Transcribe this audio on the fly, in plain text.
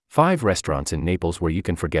5 restaurants in Naples where you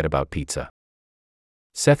can forget about pizza.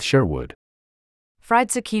 Seth Sherwood. Fried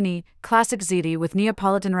zucchini, classic ziti with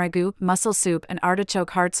Neapolitan ragu, mussel soup and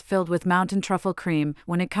artichoke hearts filled with mountain truffle cream.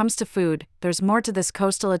 When it comes to food, there's more to this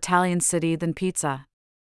coastal Italian city than pizza.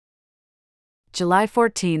 July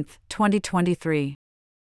 14, 2023.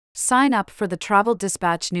 Sign up for the Travel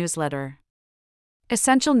Dispatch newsletter.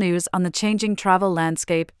 Essential news on the changing travel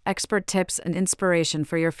landscape, expert tips and inspiration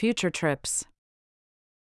for your future trips.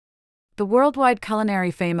 The worldwide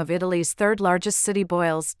culinary fame of Italy's third-largest city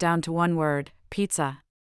boils down to one word: pizza.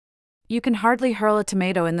 You can hardly hurl a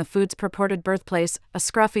tomato in the food's purported birthplace, a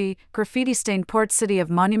scruffy, graffiti-stained port city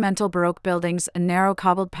of monumental Baroque buildings and narrow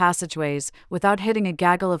cobbled passageways, without hitting a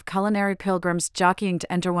gaggle of culinary pilgrims jockeying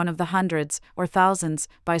to enter one of the hundreds, or thousands,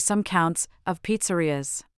 by some counts, of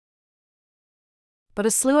pizzerias. But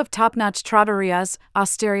a slew of top-notch trattorias,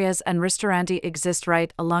 osterias and ristoranti exist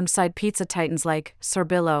right alongside pizza titans like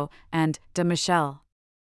Sorbillo and De Michel.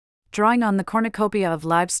 Drawing on the cornucopia of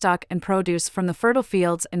livestock and produce from the fertile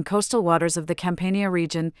fields and coastal waters of the Campania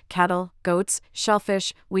region, cattle, goats,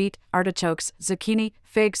 shellfish, wheat, artichokes, zucchini,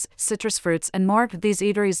 figs, citrus fruits and more, these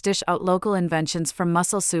eateries dish out local inventions from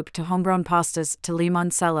mussel soup to homegrown pastas to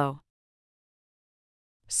limoncello.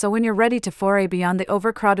 So when you're ready to foray beyond the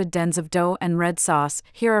overcrowded dens of dough and red sauce,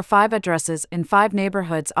 here are 5 addresses in 5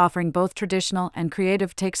 neighborhoods offering both traditional and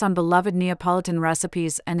creative takes on beloved Neapolitan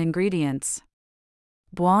recipes and ingredients.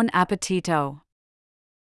 Buon appetito!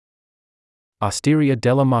 Osteria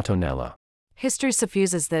della Mattonella. History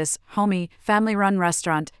suffuses this homey, family-run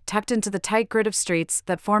restaurant, tucked into the tight grid of streets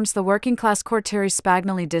that forms the working-class Quartiere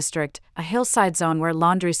Spagnoli district, a hillside zone where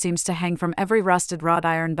laundry seems to hang from every rusted wrought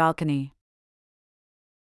iron balcony.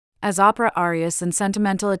 As opera arias and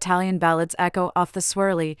sentimental Italian ballads echo off the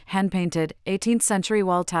swirly, hand-painted, 18th-century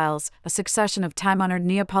wall tiles, a succession of time-honored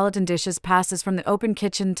Neapolitan dishes passes from the open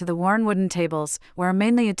kitchen to the worn wooden tables, where a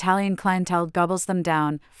mainly Italian clientele gobbles them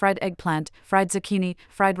down: fried eggplant, fried zucchini,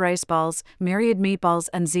 fried rice balls, myriad meatballs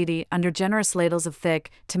and ziti under generous ladles of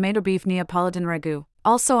thick, tomato beef Neapolitan ragu.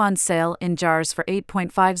 Also on sale in jars for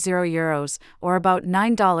 €8.50, or about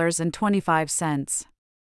 $9.25.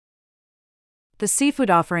 The seafood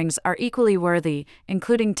offerings are equally worthy,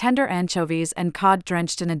 including tender anchovies and cod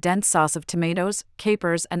drenched in a dense sauce of tomatoes,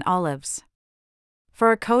 capers, and olives.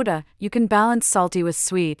 For a coda, you can balance salty with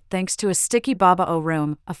sweet thanks to a sticky baba o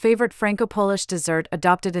rum, a favorite Franco-Polish dessert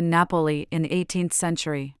adopted in Napoli in the 18th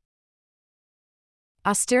century.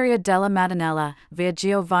 Osteria della Mattonella, via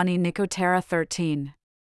Giovanni Nicotera 13.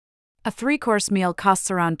 A 3-course meal costs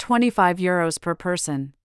around €25 per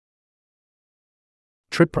person.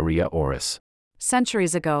 Trattoria Oris.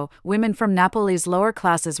 Centuries ago, women from Napoli's lower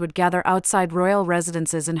classes would gather outside royal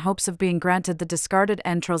residences in hopes of being granted the discarded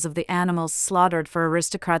entrails of the animals slaughtered for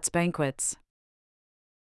aristocrats' banquets.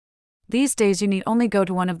 These days you need only go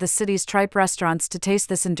to one of the city's tripe restaurants to taste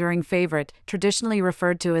this enduring favorite, traditionally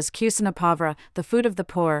referred to as cucina povera, the food of the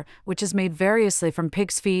poor, which is made variously from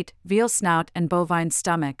pig's feet, veal snout and bovine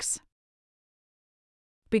stomachs.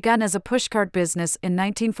 Begun as a pushcart business in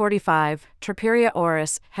 1945, Trattoria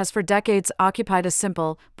Oris has for decades occupied a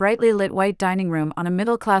simple, brightly lit white dining room on a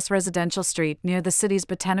middle-class residential street near the city's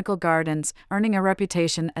botanical gardens, earning a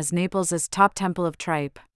reputation as Naples' top temple of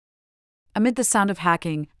tripe. Amid the sound of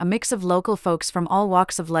hacking, a mix of local folks from all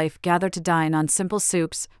walks of life gather to dine on simple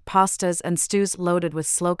soups, pastas and stews loaded with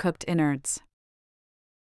slow-cooked innards.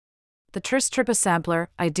 The Tripa sampler,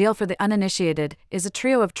 ideal for the uninitiated, is a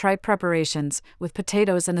trio of tripe preparations, with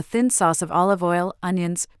potatoes and a thin sauce of olive oil,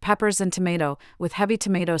 onions, peppers and tomato, with heavy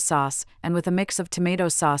tomato sauce, and with a mix of tomato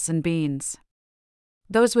sauce and beans.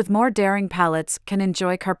 Those with more daring palates can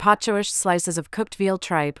enjoy carpaccio-ish slices of cooked veal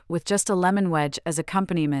tripe with just a lemon wedge as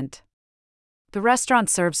accompaniment. The restaurant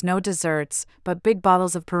serves no desserts, but big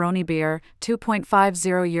bottles of Peroni beer,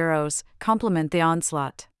 €2.50, complement the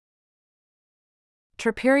onslaught.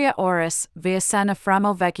 Trattoria Oris, via San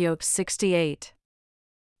Efremo Vecchio 68.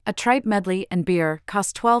 A tripe medley and beer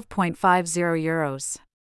cost €12.50.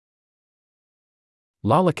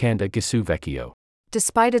 La Locanda Gesù Vecchio.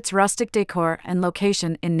 Despite its rustic decor and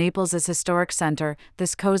location in Naples' historic center,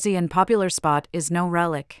 this cozy and popular spot is no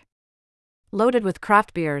relic. Loaded with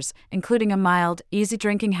craft beers, including a mild,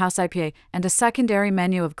 easy-drinking house IPA and a secondary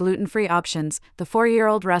menu of gluten-free options, the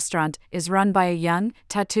 4-year-old restaurant is run by a young,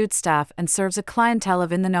 tattooed staff and serves a clientele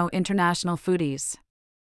of in-the-know international foodies.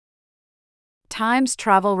 Times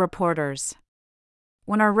travel reporters.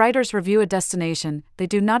 When our writers review a destination, they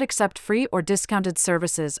do not accept free or discounted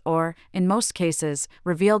services or, in most cases,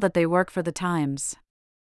 reveal that they work for the Times.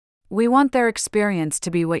 We want their experience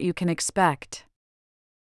to be what you can expect.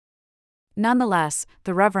 Nonetheless,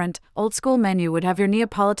 the reverent, old-school menu would have your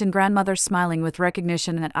Neapolitan grandmother smiling with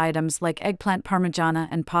recognition at items like eggplant parmigiana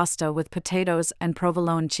and pasta with potatoes and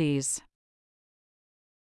provolone cheese.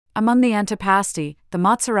 Among the antipasti, the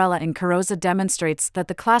mozzarella in Carrozza demonstrates that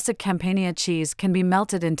the classic Campania cheese can be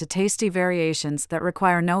melted into tasty variations that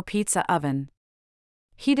require no pizza oven.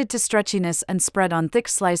 Heated to stretchiness and spread on thick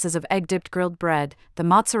slices of egg-dipped grilled bread, the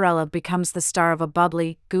mozzarella becomes the star of a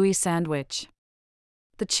bubbly, gooey sandwich.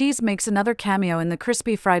 The cheese makes another cameo in the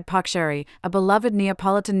crispy fried paccheri, a beloved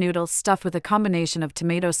Neapolitan noodle stuffed with a combination of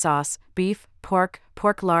tomato sauce, beef, pork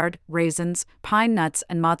lard, raisins, pine nuts,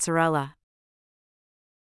 and mozzarella.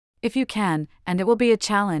 If you can, and it will be a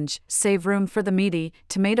challenge, save room for the meaty,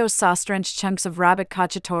 tomato sauce-drenched chunks of rabbit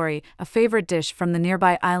cacciatore, a favorite dish from the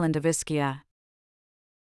nearby island of Ischia.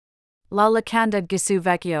 La Locanda Gesù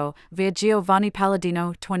Vecchio, via Giovanni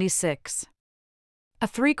Palladino, 26. A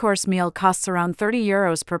 3-course meal costs around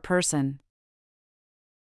 €30 per person.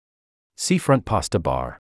 Seafront Pasta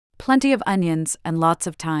Bar. Plenty of onions and lots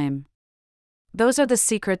of thyme. Those are the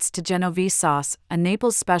secrets to Genovese sauce, a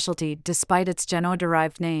Naples specialty despite its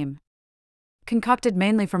Genoa-derived name. Concocted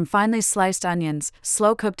mainly from finely sliced onions,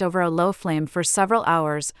 slow-cooked over a low flame for several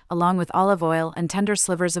hours, along with olive oil and tender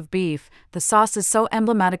slivers of beef, the sauce is so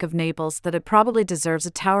emblematic of Naples that it probably deserves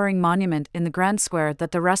a towering monument in the grand square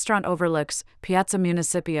that the restaurant overlooks, Piazza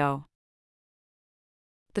Municipio.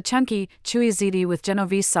 The chunky, chewy ziti with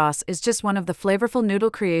Genovese sauce is just one of the flavorful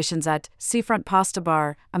noodle creations at Seafront Pasta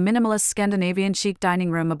Bar, a minimalist Scandinavian chic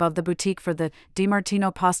dining room above the boutique for the Di Martino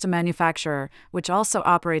pasta manufacturer, which also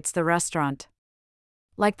operates the restaurant.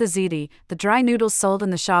 Like the ziti, the dry noodles sold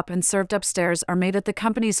in the shop and served upstairs are made at the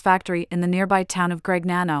company's factory in the nearby town of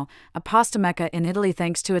Gregnano, a pasta mecca in Italy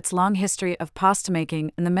thanks to its long history of pasta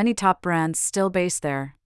making and the many top brands still based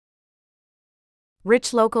there.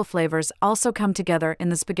 Rich local flavors also come together in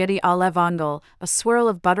the spaghetti alla vongole, a swirl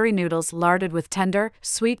of buttery noodles larded with tender,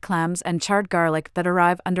 sweet clams and charred garlic that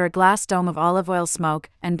arrive under a glass dome of olive oil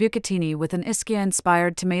smoke, and bucatini with an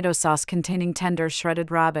Ischia-inspired tomato sauce containing tender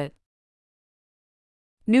shredded rabbit.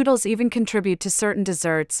 Noodles even contribute to certain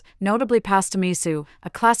desserts, notably pasta miso,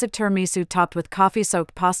 a classic tiramisu topped with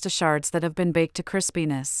coffee-soaked pasta shards that have been baked to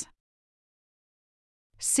crispiness.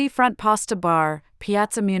 Seafront Pasta Bar,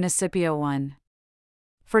 Piazza Municipio 1.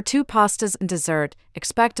 For 2 pastas and dessert,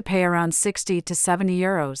 expect to pay around €60 to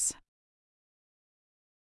 €70.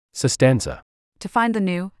 Sostanza. To find the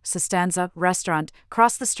new Sostanza restaurant,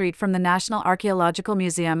 cross the street from the National Archaeological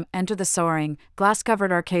Museum, enter the soaring,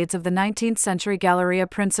 glass-covered arcades of the 19th century Galleria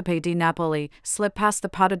Principe di Napoli, slip past the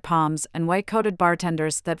potted palms and white-coated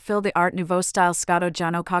bartenders that fill the Art Nouveau-style Scotto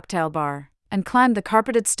cocktail bar, and climb the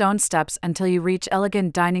carpeted stone steps until you reach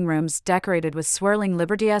elegant dining rooms decorated with swirling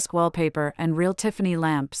Liberty-esque wallpaper and real Tiffany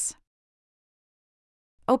lamps.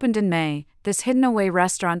 Opened in May, this hidden-away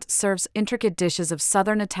restaurant serves intricate dishes of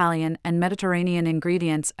southern Italian and Mediterranean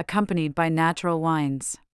ingredients accompanied by natural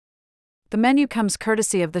wines. The menu comes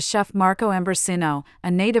courtesy of the chef Marco Ambrosino,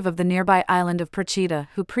 a native of the nearby island of Procida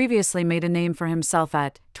who previously made a name for himself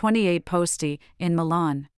at 28 Posti in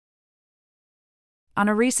Milan. On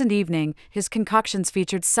a recent evening, his concoctions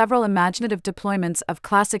featured several imaginative deployments of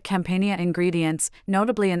classic Campania ingredients,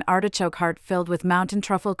 notably an artichoke heart filled with mountain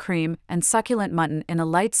truffle cream and succulent mutton in a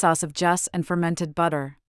light sauce of jus and fermented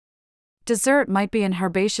butter. Dessert might be an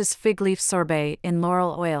herbaceous fig leaf sorbet in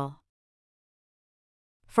laurel oil.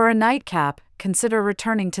 For a nightcap, consider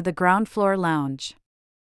returning to the ground floor lounge.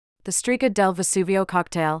 The Striga del Vesuvio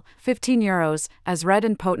cocktail, €15, as red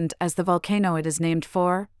and potent as the volcano it is named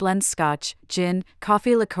for, blends scotch, gin,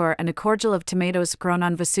 coffee liqueur and a cordial of tomatoes grown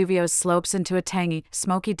on Vesuvio's slopes into a tangy,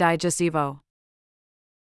 smoky digestivo.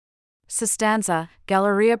 Sostanza,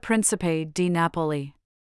 Galleria Principe di Napoli.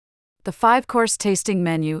 The 5-course tasting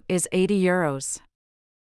menu is €80.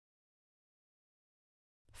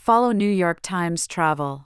 Follow New York Times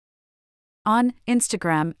Travel on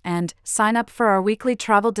Instagram and sign up for our weekly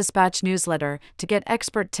Travel Dispatch newsletter to get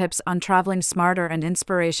expert tips on traveling smarter and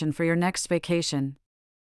inspiration for your next vacation.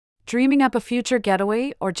 Dreaming up a future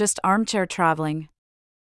getaway or just armchair traveling?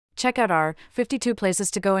 Check out our 52 places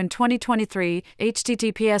to go in 2023,